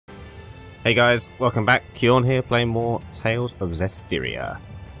Hey guys, welcome back. Kyawn here, playing more Tales of Zestiria.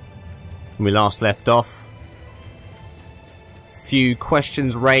 When we last left off, few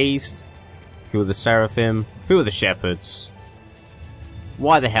questions raised. Who are the Seraphim? Who are the Shepherds?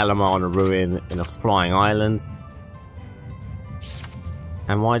 Why the hell am I on a ruin in a flying island?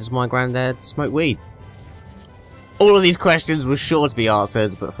 And why does my granddad smoke weed? All of these questions were sure to be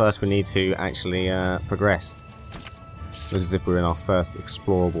answered, but first we need to actually progress. Looks as if we're in our first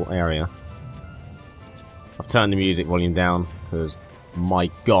explorable area. I've turned the music volume down because, my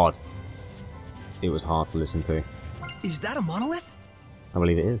god, it was hard to listen to. Is that a monolith? I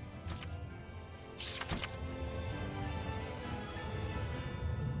believe it is.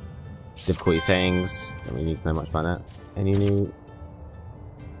 Difficulty settings, don't really need to know much about that. Any new...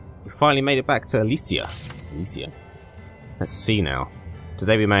 We finally made it back to Elysia. Let's see now.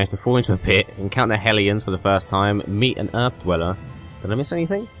 Today we managed to fall into a pit, encounter Hellions for the first time, meet an Earth Dweller. Did I miss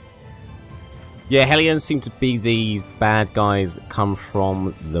anything? Yeah, Hellions seem to be the bad guys that come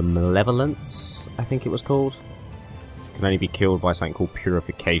from the Malevolence, I think it was called. Can only be killed by something called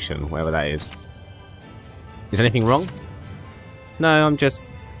Purification, whatever that is. Is anything wrong? No, I'm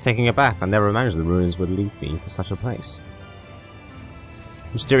just taking it back. I never imagined the ruins would lead me to such a place.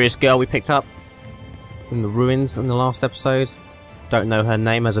 Mysterious girl we picked up in the ruins in the last episode. Don't know her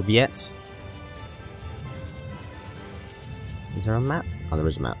name as of yet. Is there a map? Oh, there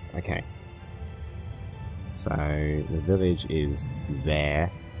is a map. Okay. So, the village is there.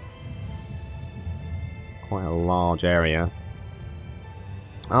 Quite a large area.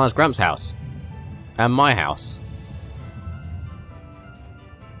 Oh, it's Gramps' house. And my house.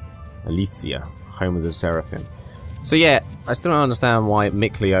 Elysia, home of the Seraphim. So yeah, I still don't understand why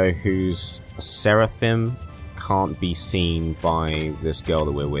Mikleo, who's a Seraphim, can't be seen by this girl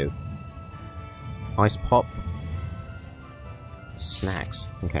that we're with. Ice pop.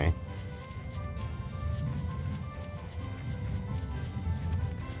 Snacks. Okay.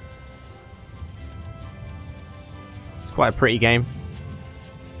 It's quite a pretty game.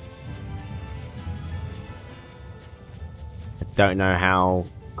 I don't know how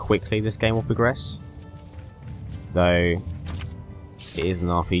quickly this game will progress, though it is an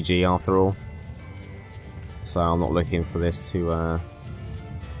RPG after all, so I'm not looking for this to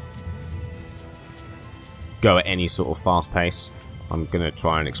go at any sort of fast pace. I'm gonna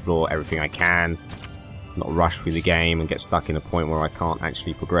try and explore everything I can, not rush through the game and get stuck in a point where I can't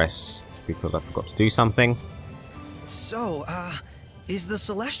actually progress because I forgot to do something. So, is the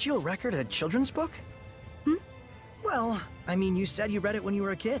Celestial Record a children's book? Hmm? Well, I mean, you said you read it when you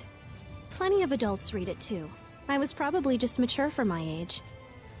were a kid. Plenty of adults read it too. I was probably just mature for my age.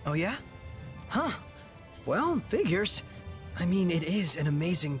 Oh yeah? Huh. Well, figures. I mean, it is an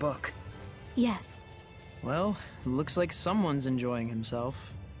amazing book. Yes. Well, looks like someone's enjoying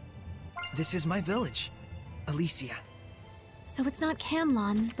himself. This is my village, Elysia. So it's not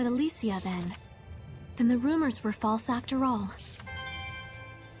Kyawn, but Elysia then. Then the rumors were false after all.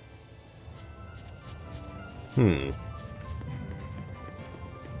 What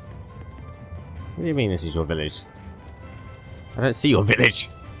do you mean this is your village? I don't see your village.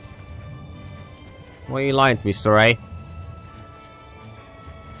 Why are you lying to me, Sorey?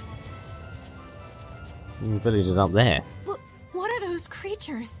 The village is up there. What are those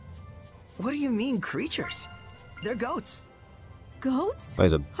creatures? What do you mean, creatures? They're goats. Goats?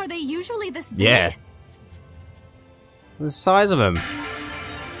 Those are... Are they usually this big? Yeah. The size of them.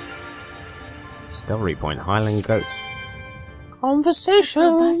 Discovery point, Highland goats. Conversation.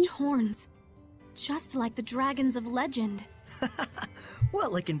 Robust horns. Just like the dragons of legend.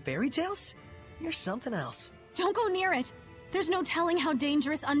 What, like in fairy tales? You're something else. Don't go near it. There's no telling how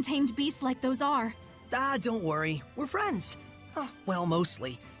dangerous untamed beasts like those are. Ah, don't worry. We're friends. Oh, well,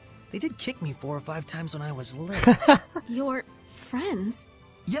 mostly. They did kick me 4 or 5 times when I was little. Your friends?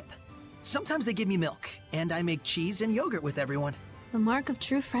 Yep. Sometimes they give me milk, and I make cheese and yogurt with everyone. The mark of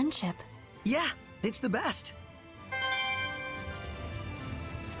true friendship. Yeah, it's the best.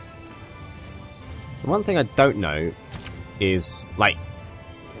 The one thing I don't know is, like,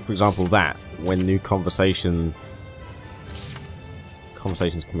 for example, that when new conversations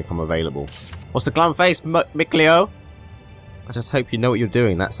can become available. What's the glum face, Mikleo? I just hope you know what you're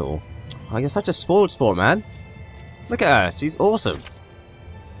doing, that's all. Oh, you're such a spoiled sport, man. Look at her, she's awesome.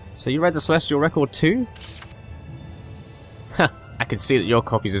 So you read the Celestial Record too? I can see that your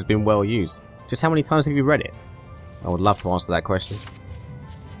copies has been well used. Just how many times have you read it? I would love to answer that question.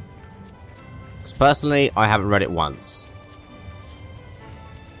 Because personally, I haven't read it once.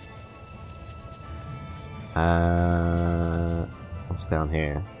 What's down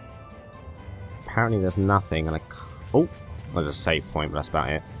here? Apparently there's nothing, and oh, there's a save point, but that's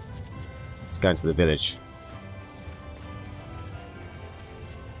about it. Let's go into the village.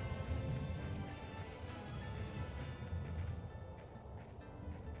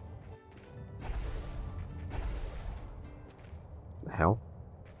 The hell?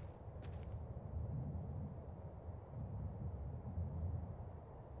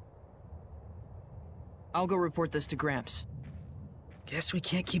 I'll go report this to Gramps. Guess we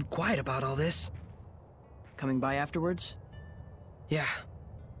can't keep quiet about all this. Coming by afterwards? Yeah.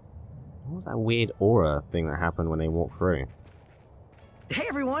 What was that weird aura thing that happened when they walked through? Hey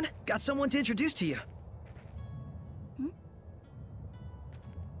everyone! Got someone to introduce to you.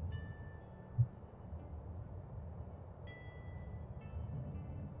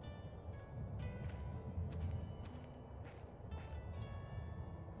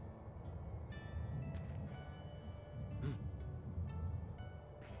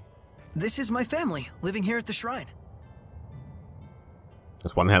 This is my family, living here at the shrine.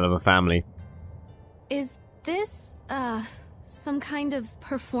 That's one hell of a family. Is this, some kind of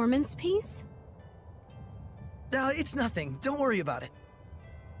performance piece? It's nothing. Don't worry about it.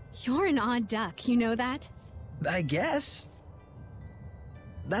 You're an odd duck, you know that? I guess.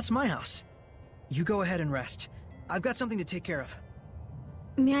 That's my house. You go ahead and rest. I've got something to take care of.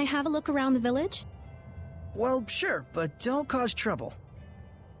 May I have a look around the village? Well, sure, but don't cause trouble.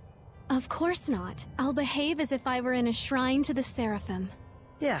 Of course not. I'll behave as if I were in a shrine to the Seraphim.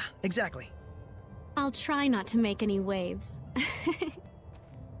 Yeah, exactly. I'll try not to make any waves.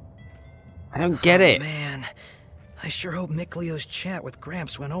 I don't get it. Man, I sure hope Miklio's chat with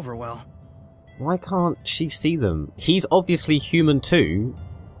Gramps went over well. Why can't she see them? He's obviously human too,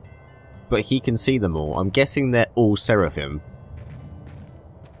 but he can see them all. I'm guessing they're all Seraphim.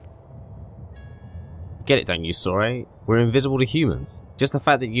 Get it, don't you, Sorey? We're invisible to humans. Just the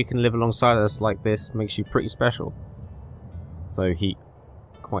fact that you can live alongside us like this makes you pretty special. So he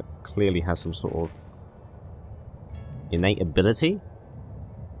quite clearly has some sort of innate ability.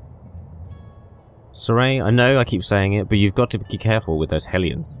 Sorey, I know I keep saying it, but you've got to be careful with those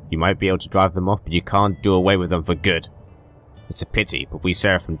Hellions. You might be able to drive them off, but you can't do away with them for good. It's a pity, but we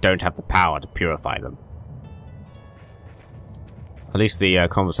Seraphim don't have the power to purify them. At least the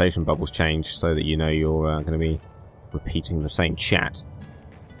conversation bubbles change so that you know you're going to be repeating the same chat.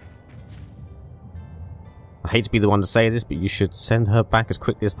 I hate to be the one to say this, but you should send her back as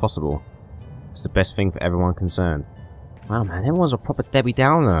quickly as possible. It's the best thing for everyone concerned. Wow, man, everyone's a proper Debbie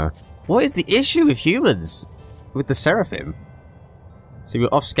Downer. What is the issue with humans? With the Seraphim? So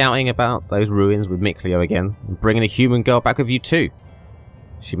you're off scouting about those ruins with Miklio again, and bringing a human girl back with you too.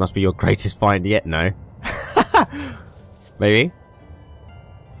 She must be your greatest find yet, no? Maybe?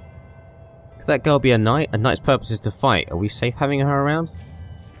 Could that girl be a knight? A knight's purpose is to fight. Are we safe having her around?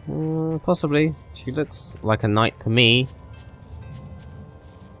 Possibly. She looks like a knight to me.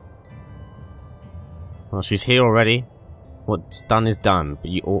 Well, she's here already. What's done is done, but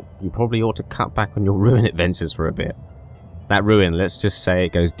you probably ought to cut back on your ruin adventures for a bit. That ruin, let's just say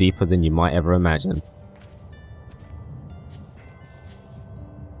it goes deeper than you might ever imagine.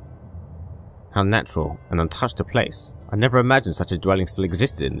 How natural and untouched a place. I never imagined such a dwelling still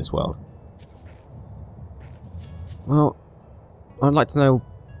existed in this world. Well, I'd like to know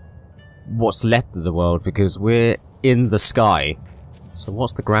what's left of the world, because we're in the sky. So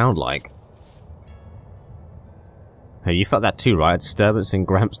what's the ground like? Hey, you felt that too, right? A disturbance in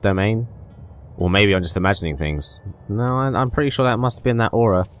Gramps' domain? Or maybe I'm just imagining things. No, I'm pretty sure that must have been that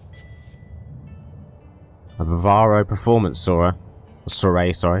aura. A bravado performance,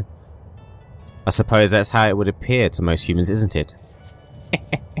 Sorey, sorry. I suppose that's how it would appear to most humans, isn't it?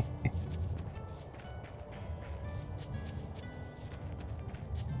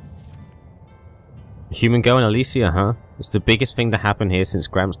 Human girl in Alicia, huh? It's the biggest thing to happen here since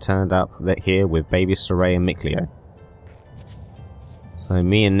Gramps turned up here with baby Sorey and Miklio. So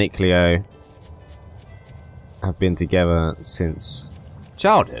me and Miklio have been together since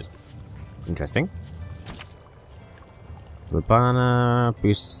childhood. Interesting. Rabana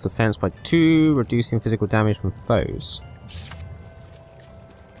boosts defense by 2, reducing physical damage from foes.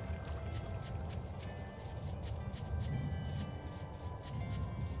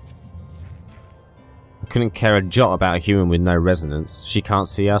 I couldn't care a jot about a human with no resonance. She can't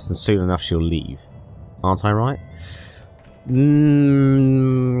see us, and soon enough she'll leave. Aren't I right?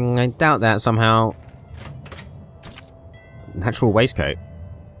 I doubt that somehow. Natural waistcoat.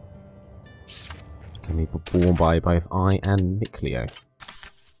 Can be worn by both I and Miklio.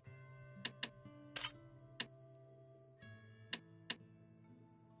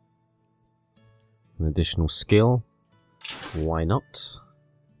 An additional skill. Why not?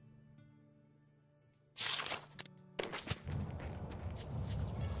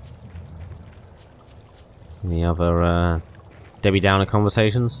 Any other Debbie Downer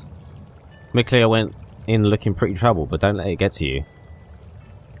conversations? Cleo went in looking pretty troubled, but don't let it get to you.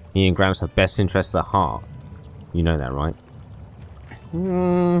 He and Gramps have best interests at heart. You know that, right?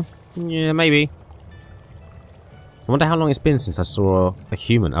 Yeah, maybe. I wonder how long it's been since I saw a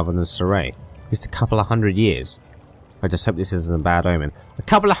human other than Sorey. Just a couple of 100 years. I just hope this isn't a bad omen. A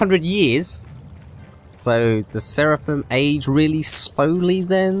couple of 100 years? So, does Seraphim age really slowly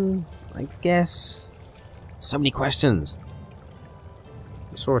then? I guess. So many questions.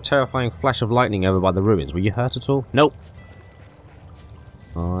 I saw a terrifying flash of lightning over by the ruins. Were you hurt at all? Nope.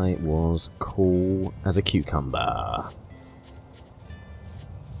 I was cool as a cucumber.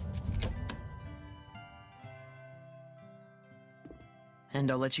 And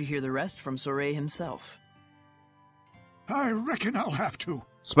I'll let you hear the rest from Sorey himself. I reckon I'll have to.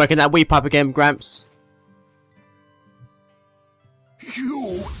 Smoking that weed pipe again, Gramps.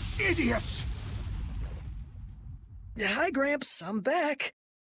 You idiots! Hi, Gramps. I'm back.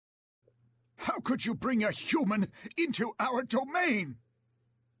 How could you bring a human into our domain?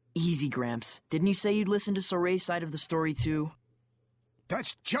 Easy, Gramps. Didn't you say you'd listen to Sorey's side of the story, too?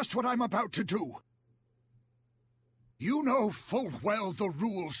 That's just what I'm about to do. You know full well the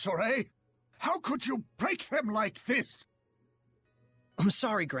rules, Sorey. How could you break them like this? I'm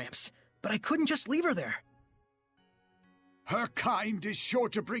sorry, Gramps, but I couldn't just leave her there. Her kind is sure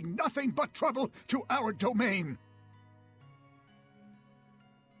to bring nothing but trouble to our domain.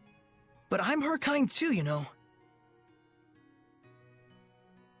 But I'm her kind too, you know.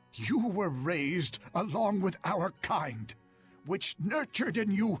 You were raised along with our kind, which nurtured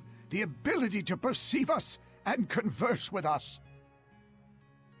in you the ability to perceive us and converse with us.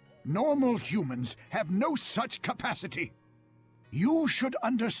 Normal humans have no such capacity. You should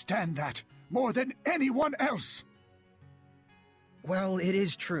understand that more than anyone else. Well, it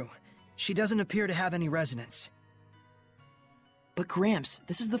is true. She doesn't appear to have any resonance. But Gramps,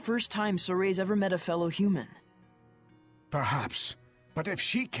 this is the first time Sorey's ever met a fellow human. Perhaps. But if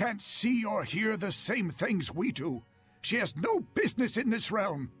she can't see or hear the same things we do, she has no business in this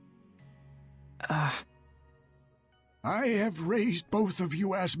realm. I have raised both of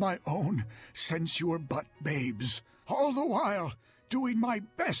you as my own since you were but babes, all the while doing my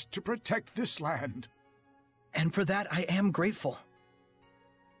best to protect this land. And for that, I am grateful.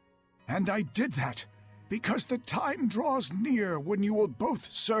 And I did that because the time draws near when you will both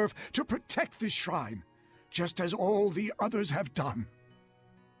serve to protect this shrine, just as all the others have done.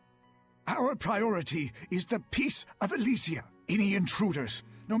 Our priority is the peace of Elysia. Any intruders,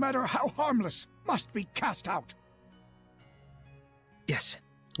 no matter how harmless, must be cast out. Yes.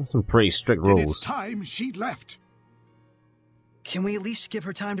 That's some pretty strict Then it's rules. time she left. Can we at least give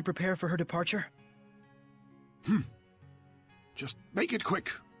her time to prepare for her departure? Just make it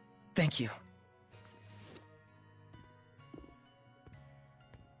quick. Thank you.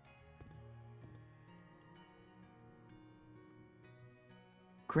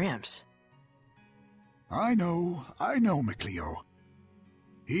 Gramps. I know, Cleo.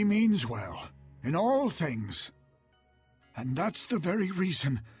 He means well, in all things. And that's the very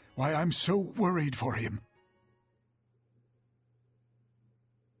reason why I'm so worried for him.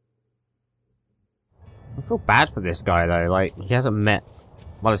 I feel bad for this guy though, like, he hasn't met...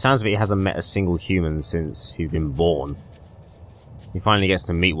 Well, it sounds of it, he hasn't met a single human since he's been born. He finally gets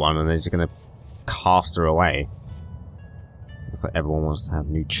to meet one and they're just gonna cast her away. It's like everyone wants to have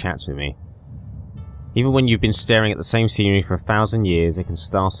new chats with me. Even when you've been staring at the same scenery for 1,000 years, it can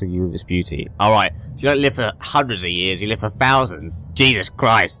startle you with its beauty. Alright, so you don't live for hundreds of years, you live for thousands. Jesus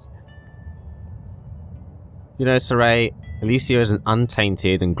Christ! You know, Sorey, Elysia is an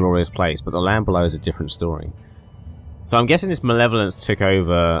untainted and glorious place, but the land below is a different story. So I'm guessing this malevolence took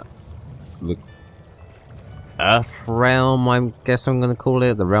over the Earth realm, I guess I'm going to call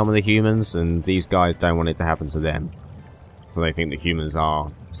it, the realm of the humans, and these guys don't want it to happen to them. So they think the humans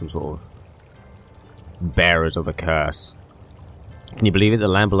are some sort of bearers of the curse. Can you believe it? The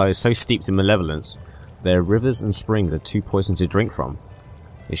land below is so steeped in malevolence, their rivers and springs are too poisoned to drink from.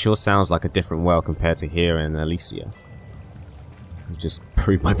 It sure sounds like a different world compared to here in Elysia. You just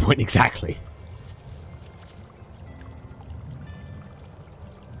proved my point exactly.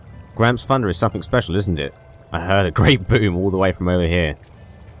 Gramps' thunder is something special, isn't it? I heard a great boom all the way from over here.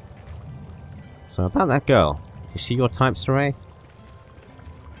 So about that girl, is she your type, Sorey?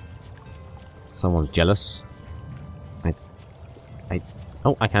 Someone's jealous.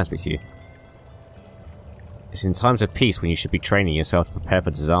 Oh, I can speak to you. It's in times of peace when you should be training yourself to prepare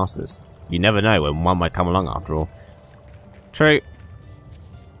for disasters. You never know when one might come along after all. True.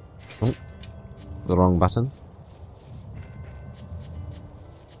 Oh, the wrong button.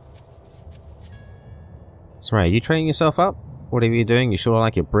 Sorey, are you training yourself up? Whatever you're doing, you sure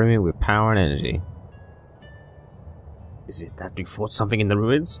like you're brimming with power and energy. Is it that you fought something in the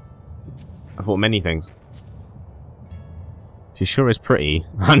ruins? I thought many things. She sure is pretty.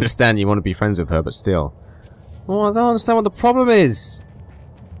 I understand you want to be friends with her, but still. Oh, I don't understand what the problem is.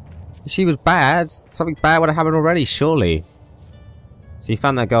 If she was bad, something bad would have happened already, surely. So you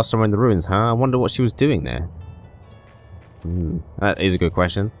found that girl somewhere in the ruins, huh? I wonder what she was doing there. That is a good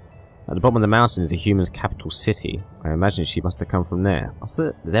question. At the bottom of the mountain is a human's capital city. I imagine she must have come from there.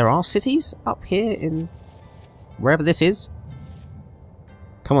 Also, there are cities up here in... wherever this is?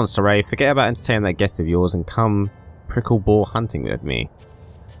 Come on, Sorey, forget about entertaining that guest of yours and come prickle boar hunting with me.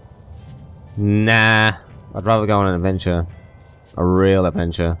 Nah, I'd rather go on an adventure. A real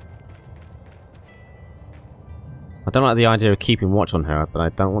adventure. I don't like the idea of keeping watch on her, but I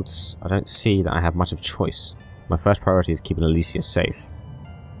don't see that I have much of a choice. My first priority is keeping Alicia safe.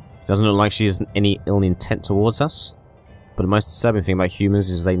 It doesn't look like she has any ill intent towards us. But the most disturbing thing about humans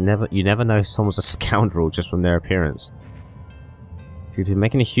is you never know if someone's a scoundrel just from their appearance. She's been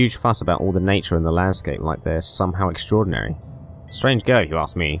making a huge fuss about all the nature and the landscape like they're somehow extraordinary. Strange girl, if you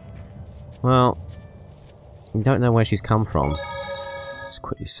ask me. Well, we don't know where she's come from. Let's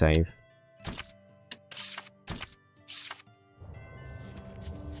quickly save.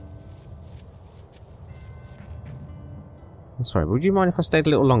 I'm sorry, would you mind if I stayed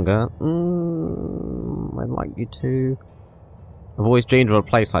a little longer? I'd like you to. I've always dreamed of a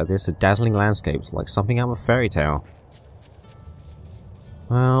place like this, a dazzling landscapes, like something out of a fairy tale.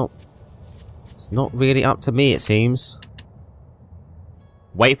 Well, it's not really up to me, it seems.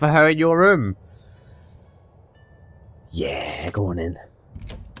 Wait for her in your room! Yeah, go on in.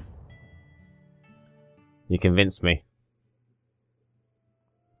 You convinced me.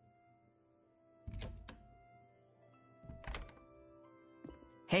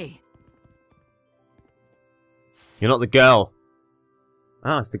 Hey. You're not the girl.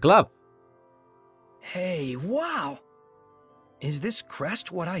 Ah, it's the glove. Hey, wow! Is this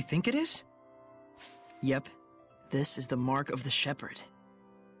crest what I think it is? Yep. This is the mark of the shepherd.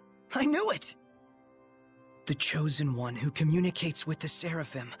 I knew it! The chosen one who communicates with the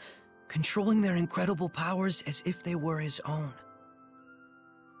seraphim, controlling their incredible powers as if they were his own.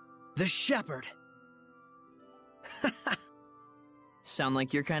 The shepherd! Sound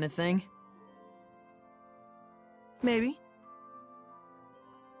like your kind of thing? Maybe.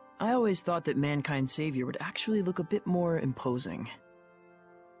 I always thought that mankind's savior would actually look a bit more imposing.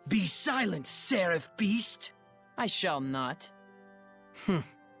 Be silent, seraph beast! I shall not. Hmm.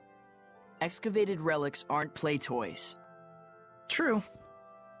 Excavated relics aren't play toys. True.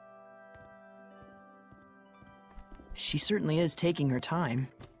 She certainly is taking her time.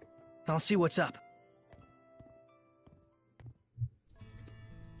 I'll see what's up.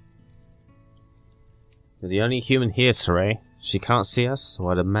 You're the only human here, Sorey. She can't see us, so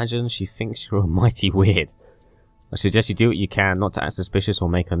I'd imagine she thinks you're almighty weird. I suggest you do what you can not to act suspicious or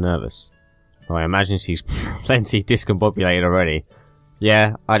make her nervous. Though I imagine she's plenty discombobulated already.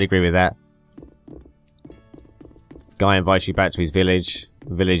 Yeah, I'd agree with that. Guy invites you back to his village.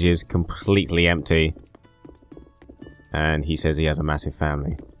 The village is completely empty. And he says he has a massive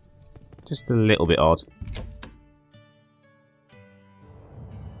family. Just a little bit odd.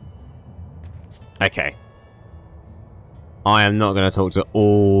 Okay. I am not going to talk to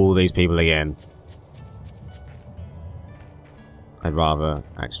all these people again. I'd rather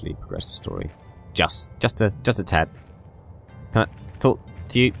actually progress the story. Just a tad. Can I talk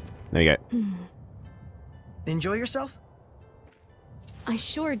to you? There you go. Enjoy yourself? I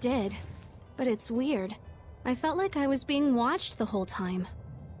sure did. But it's weird. I felt like I was being watched the whole time.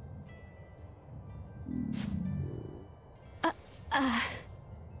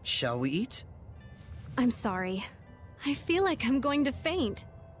 Shall we eat? I'm sorry. I feel like I'm going to faint.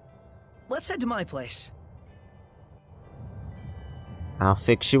 Let's head to my place. I'll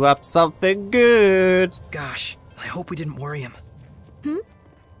fix you up something good. Gosh, I hope we didn't worry him. Hmm?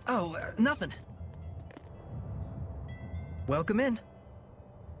 Oh, nothing. Welcome in.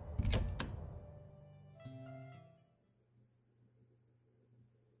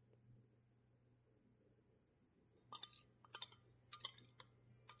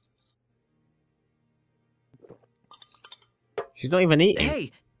 She's not even eating.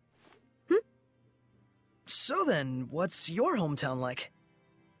 Hey! So then, what's your hometown like?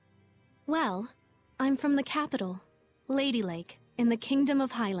 Well, I'm from the capital, Lady Lake, in the Kingdom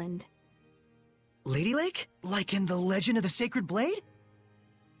of Highland. Lady Lake? Like in the Legend of the Sacred Blade?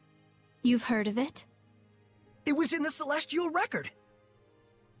 You've heard of it? It was in the Celestial Record.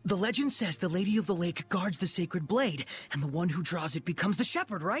 The legend says the Lady of the Lake guards the Sacred Blade, and the one who draws it becomes the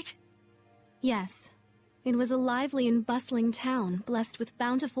shepherd, right? Yes. It was a lively and bustling town, blessed with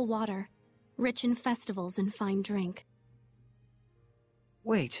bountiful water, rich in festivals and fine drink.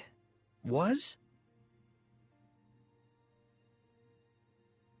 Wait, was?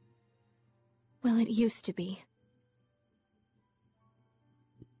 Well, it used to be.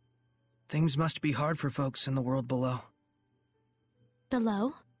 Things must be hard for folks in the world below.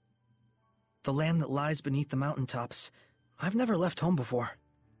 Below? The land that lies beneath the mountaintops. I've never left home before.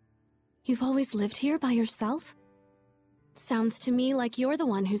 You've always lived here by yourself? Sounds to me like you're the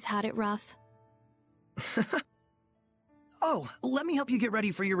one who's had it rough. Oh, let me help you get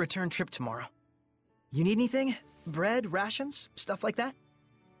ready for your return trip tomorrow. You need anything? Bread, rations, stuff like that?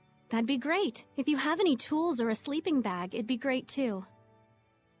 That'd be great. If you have any tools or a sleeping bag, it'd be great too.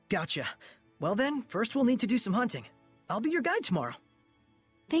 Gotcha. Well then, first we'll need to do some hunting. I'll be your guide tomorrow.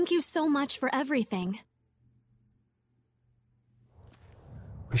 Thank you so much for everything.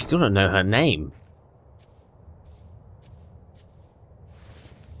 We still don't know her name.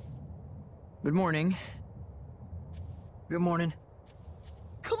 Good morning. Good morning.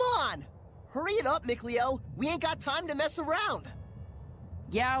 Come on! Hurry it up, Mikleo. We ain't got time to mess around.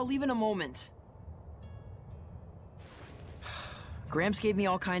 Yeah, I'll leave in a moment. Gramps gave me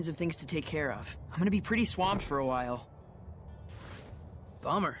all kinds of things to take care of. I'm gonna be pretty swamped for a while.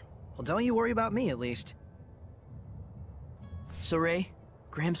 Bummer. Well, don't you worry about me, at least. Sorey,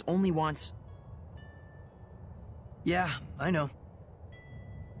 Gramps only wants... Yeah, I know.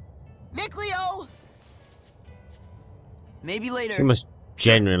 Mikleo! Maybe later. She must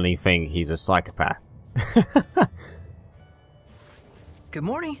genuinely think he's a psychopath. Good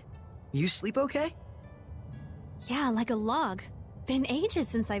morning. You sleep okay? Yeah, like a log. Been ages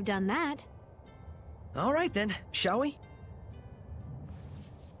since I've done that. All right then, shall we?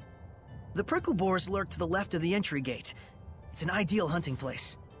 The prickle boars lurk to the left of the entry gate. It's an ideal hunting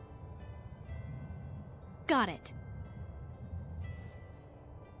place. Got it.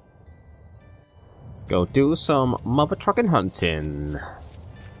 Let's go do some mother trucking hunting.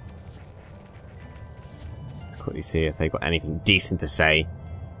 Let's quickly see if they've got anything decent to say.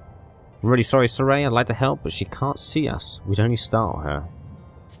 I'm really sorry, Sorey. I'd like to help, but she can't see us. We'd only startle her.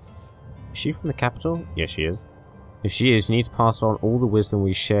 Is she from the capital? Yes, she is. If she is, you need to pass on all the wisdom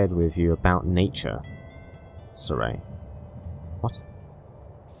we shared with you about nature. Sorey. What?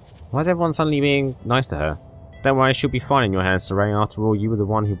 Why is everyone suddenly being nice to her? Don't worry, she'll be fine in your hands, Sorey. After all, you were the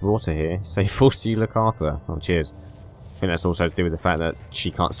one who brought her here, so forced you to look after her. Oh, cheers. I think that's also to do with the fact that she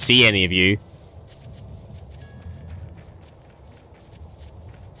can't see any of you.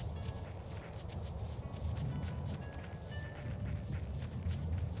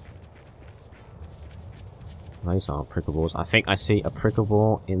 Those are prickle balls. I think I see a prickle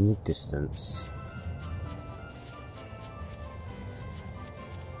ball in the distance.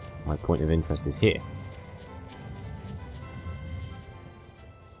 My point of interest is here.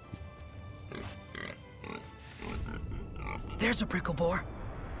 There's a prickle boar.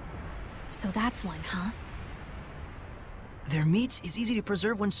 So that's one, huh? Their meat is easy to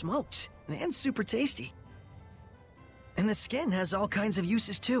preserve when smoked, and super tasty. And the skin has all kinds of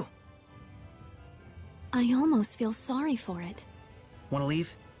uses too. I almost feel sorry for it. Want to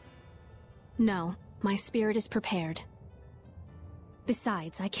leave? No, my spirit is prepared.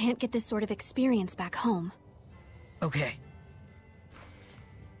 Besides, I can't get this sort of experience back home. Okay.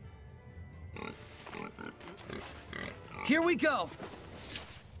 Here we go!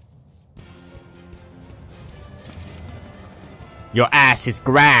 Your ass is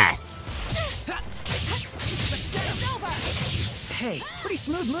grass! Hey, pretty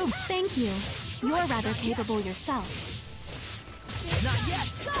smooth move. Thank you. You're rather capable yourself. Not yet!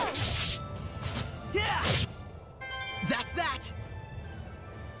 Yeah! That's that!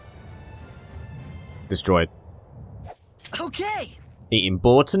 Destroyed. Okay! Eating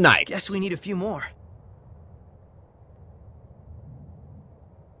boar tonight. Guess we need a few more.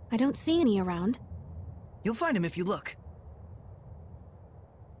 I don't see any around. You'll find him if you look.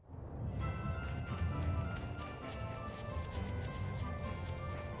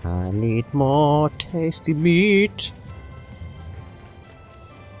 I need more tasty meat.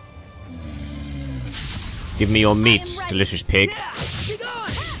 Give me your meat, delicious pig. Yeah! Be gone!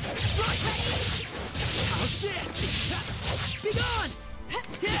 Strike! How's this? Be gone!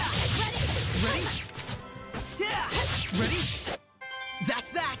 Yeah! Ready? Yeah! Ready? That's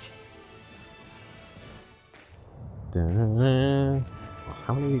that!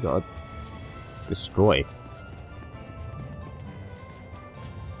 How many we got to destroy?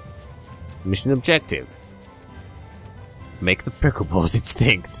 Mission objective. Make the prickle balls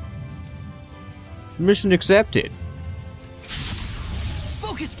extinct. Mission accepted.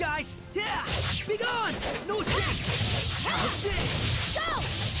 Focus! Focus, guys! Yeah! Be gone! No escape! How's this? Go!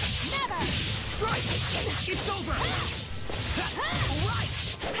 Never! Strike! It's over! Right!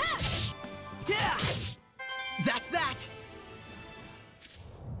 Yeah! That's that!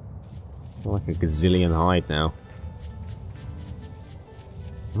 I'm like a gazillion hide now.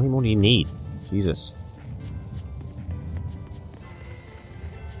 How many more do you need? Jesus.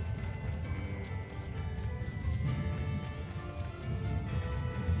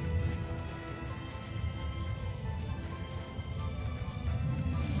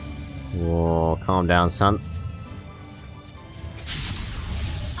 Whoa, calm down, son.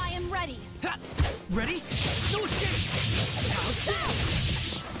 I am ready. Ha! Ready? No escape! How's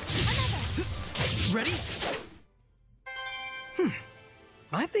this? Another. Ready?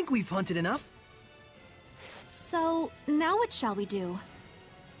 I think we've hunted enough. So, now what shall we do?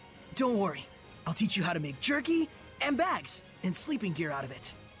 Don't worry. I'll teach you how to make jerky and bags and sleeping gear out of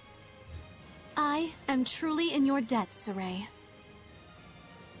it. I am truly in your debt, Sorey.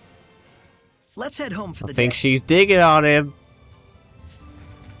 Let's head home for I the think day. she's digging on him.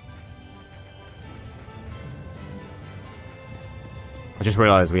 I just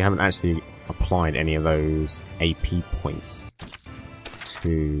realised we haven't actually applied any of those AP points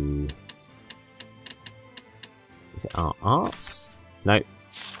to... Is it our arts? No.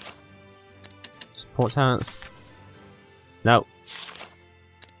 Support talents? No.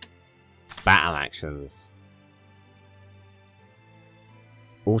 Battle actions.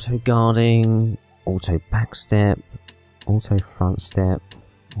 Auto guarding, auto backstep, auto front step,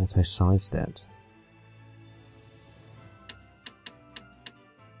 auto sidestep.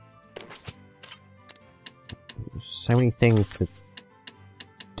 There's so many things to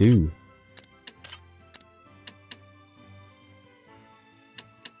do.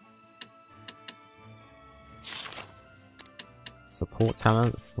 Support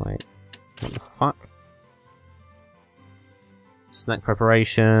talents, like, what the fuck? Snack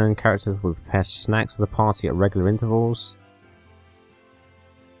preparation. Characters will prepare snacks for the party at regular intervals.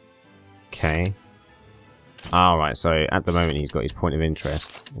 Okay. Alright, so at the moment he's got his point of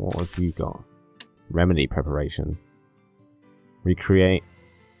interest. What have you got? Remedy preparation. Recreate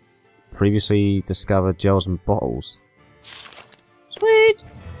previously discovered gels and bottles. Sweet!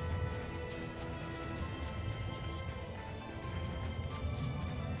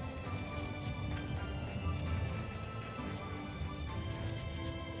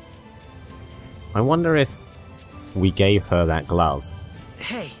 I wonder if we gave her that glove,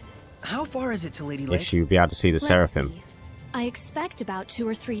 Hey, how far is it to Lady Lake? if she would be able to see the Let's Seraphim. see. I expect about 2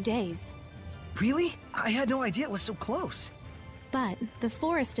 or 3 days. Really? I had no idea it was so close. But the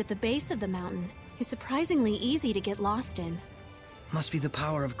forest at the base of the mountain is surprisingly easy to get lost in. Must be the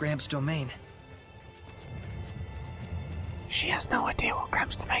power of Gramps' domain. She has no idea what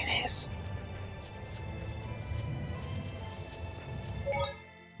Gramps' domain is.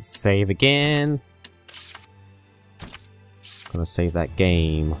 Save again. Gonna save that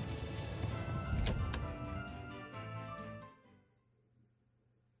game.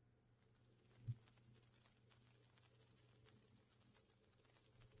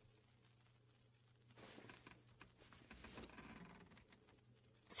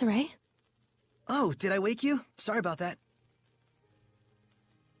 Sorey? Oh, did I wake you? Sorry about that.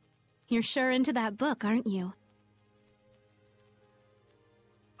 You're sure into that book, aren't you?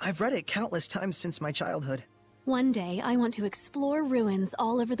 I've read it countless times since my childhood. One day, I want to explore ruins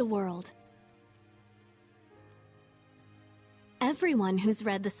all over the world. Everyone who's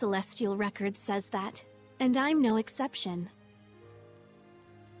read the Celestial Records says that, and I'm no exception.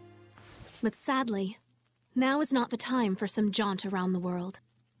 But sadly, now is not the time for some jaunt around the world.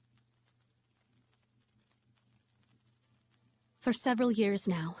 For several years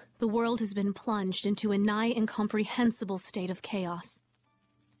now, the world has been plunged into a nigh incomprehensible state of chaos.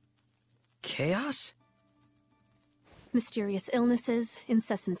 Chaos? Mysterious illnesses,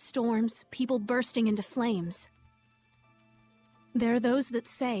 incessant storms, people bursting into flames. There are those that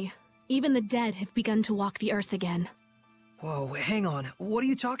say, even the dead have begun to walk the earth again. Whoa, hang on. What are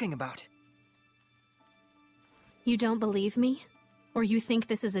you talking about? You don't believe me? Or you think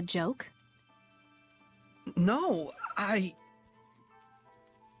this is a joke? No,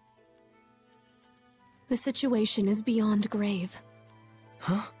 The situation is beyond grave.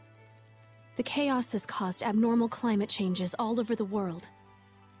 Huh? The chaos has caused abnormal climate changes all over the world.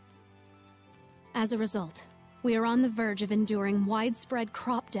 As a result, we are on the verge of enduring widespread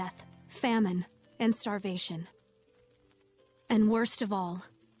crop death, famine, and starvation. And worst of all,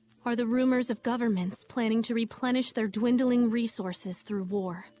 are the rumors of governments planning to replenish their dwindling resources through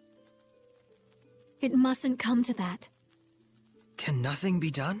war. It mustn't come to that. Can nothing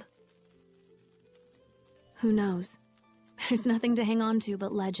be done? Who knows? There's nothing to hang on to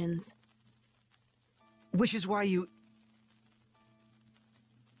but legends. Which is why you...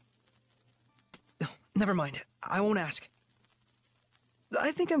 Oh, never mind. I won't ask.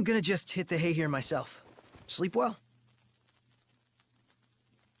 I think I'm gonna just hit the hay here myself. Sleep well.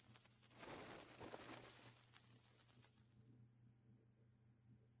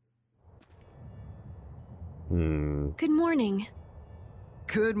 Good morning.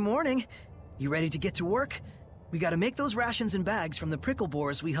 Good morning. You ready to get to work? We gotta make those rations and bags from the prickle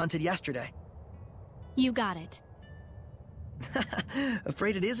boars we hunted yesterday. You got it.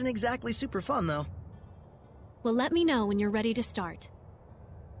 Afraid it isn't exactly super fun, though. Well, let me know when you're ready to start.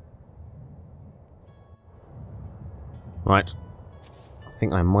 Right. I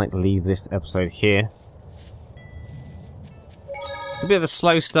think I might leave this episode here. It's a bit of a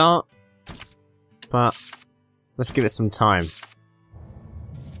slow start, but let's give it some time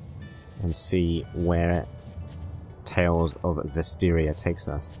and see where Tales of Zestiria takes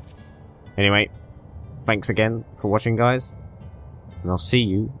us. Anyway, thanks again for watching, guys, and I'll see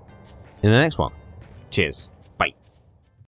you in the next one. Cheers.